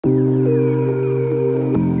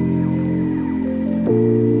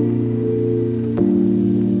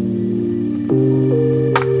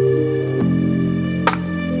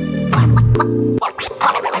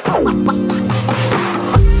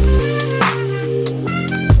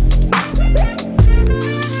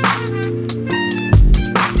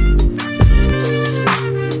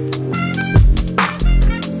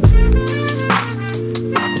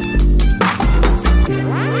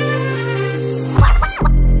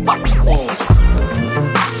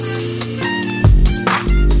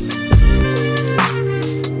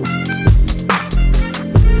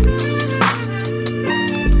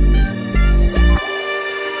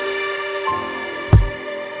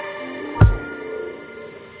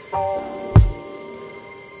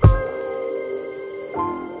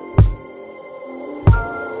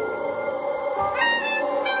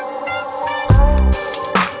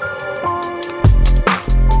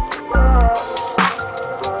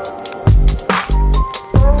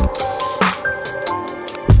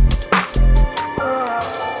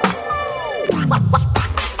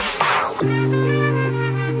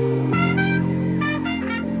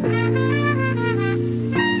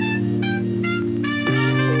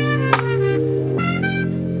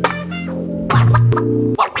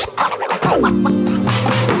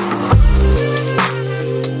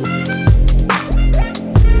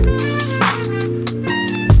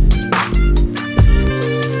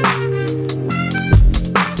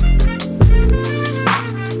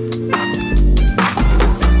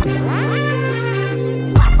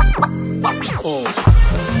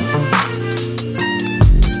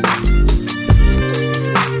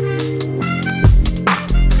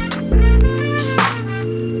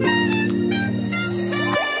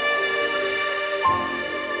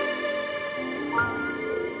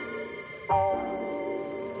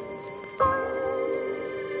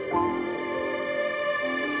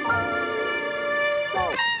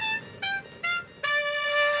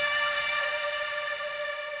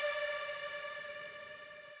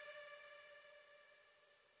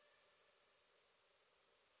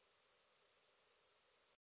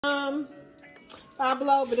Five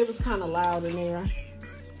Below, but it was kind of loud in there.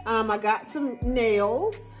 I got some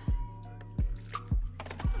nails.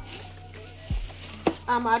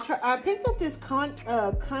 I picked up this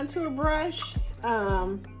contour brush.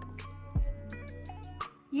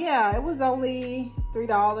 Yeah, it was only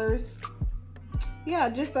 $3. Yeah,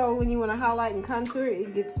 just so when you want to highlight and contour,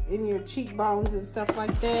 it gets in your cheekbones and stuff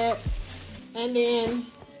like that. And then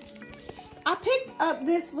I picked up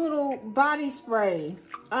this little body spray.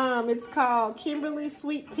 It's called Kimberly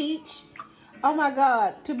Sweet Peach. Oh my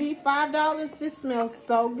God, to be $5, this smells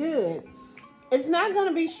so good. It's not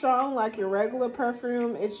gonna be strong like your regular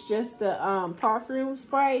perfume. It's just a perfume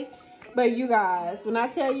spray. But you guys, when I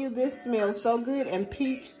tell you this smells so good, and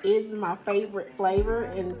peach is my favorite flavor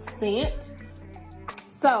and scent.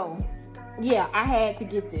 So yeah, I had to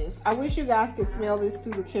get this. I wish you guys could smell this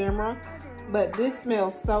through the camera, but this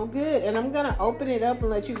smells so good. And I'm gonna open it up and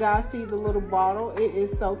let you guys see the little bottle. It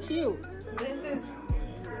is so cute. This is,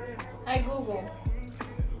 hey Google,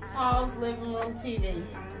 pause living room TV.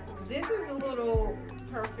 This is a little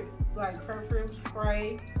perfect, like perfume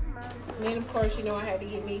spray. And then of course, you know, I had to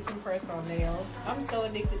get me some press-on nails. I'm so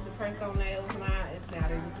addicted to press-on nails now, it's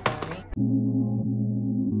not even funny.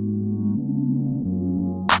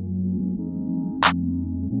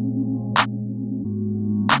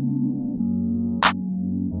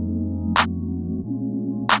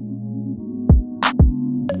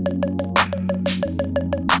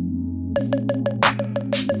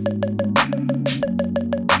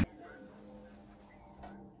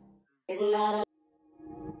 Isn't that a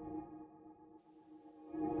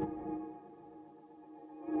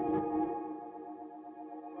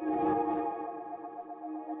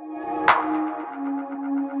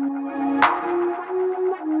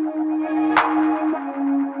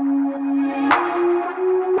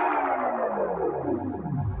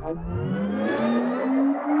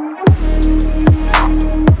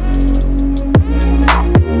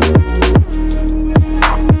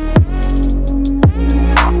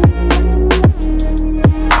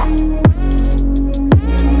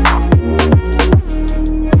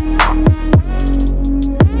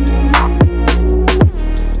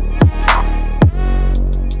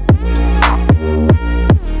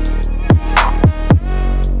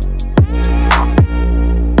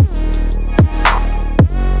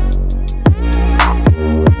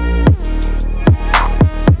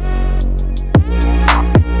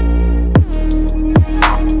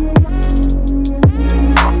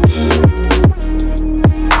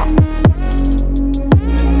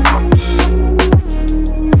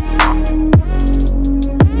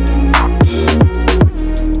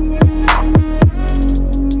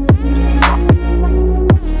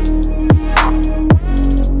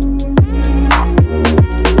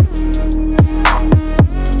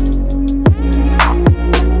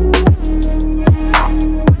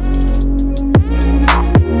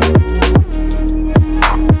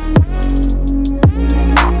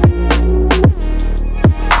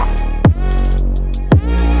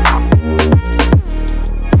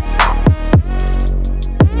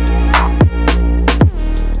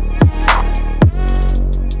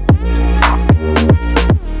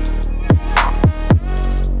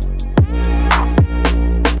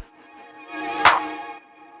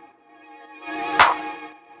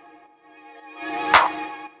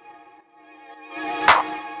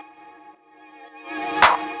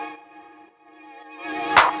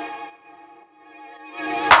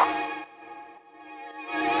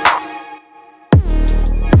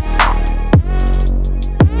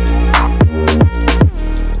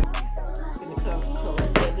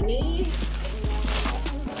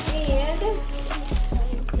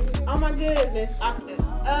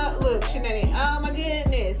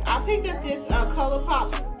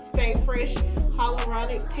Fresh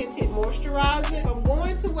Hyaluronic Tinted Moisturizer. If I'm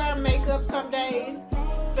going to wear makeup some days,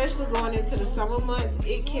 especially going into the summer months,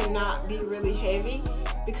 it cannot be really heavy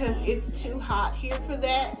because it's too hot here for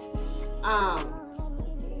that.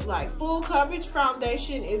 Like full coverage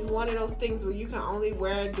foundation is one of those things where you can only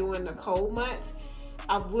wear during the cold months.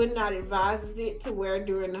 I would not advise it to wear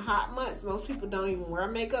during the hot months. Most people don't even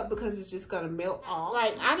wear makeup because it's just gonna melt off.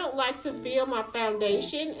 Like, I don't like to feel my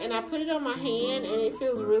foundation, and I put it on my hand and it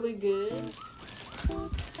feels really good.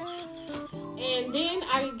 And then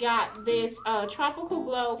I got this Tropical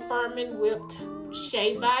Glow Firming Whipped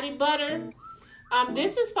Shea Body Butter.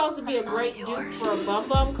 This is supposed to be a great dupe for a bum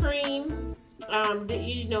bum cream.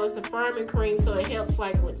 You know, it's a firming cream, so it helps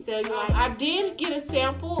like with cellulite. I did get a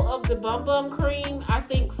sample of the bum bum cream, I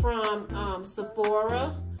think from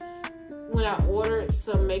Sephora, when I ordered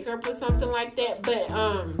some makeup or something like that. But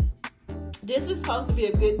this is supposed to be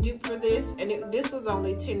a good dupe for this, and this was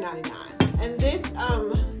only $10.99. And this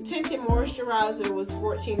tinted moisturizer was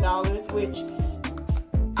 $14, which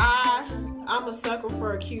I'm a sucker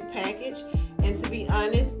for a cute package, and to be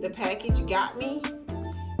honest, the package got me.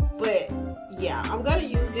 But yeah, I'm gonna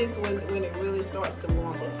use this when it really starts to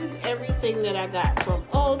warm. This is everything that I got from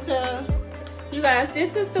Ulta. You guys,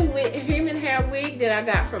 this is the human hair wig that I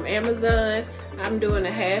got from Amazon. I'm doing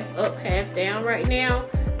a half up, half down right now.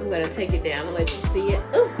 I'm gonna take it down and let you see it.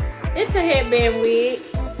 Ooh, it's a headband wig.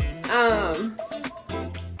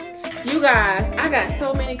 You guys, I got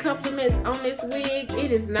so many compliments on this wig.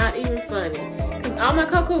 It is not even funny. Cause all my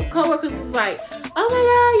co-workers is like, oh my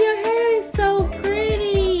God, your hair is so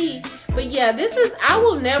pretty. But yeah, I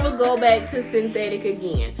will never go back to synthetic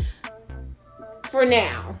again. For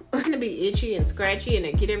now. It's gonna be itchy and scratchy and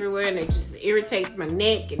they get everywhere and they just irritate my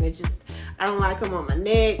neck and I don't like them on my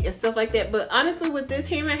neck and stuff like that. But honestly, with this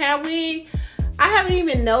human hair wig, I haven't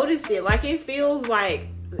even noticed it. Like, it feels like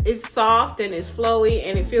it's soft and it's flowy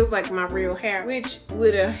and it feels like my real hair. Which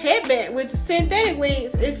with a headband, with synthetic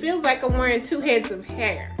wigs, it feels like I'm wearing two heads of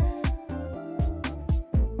hair.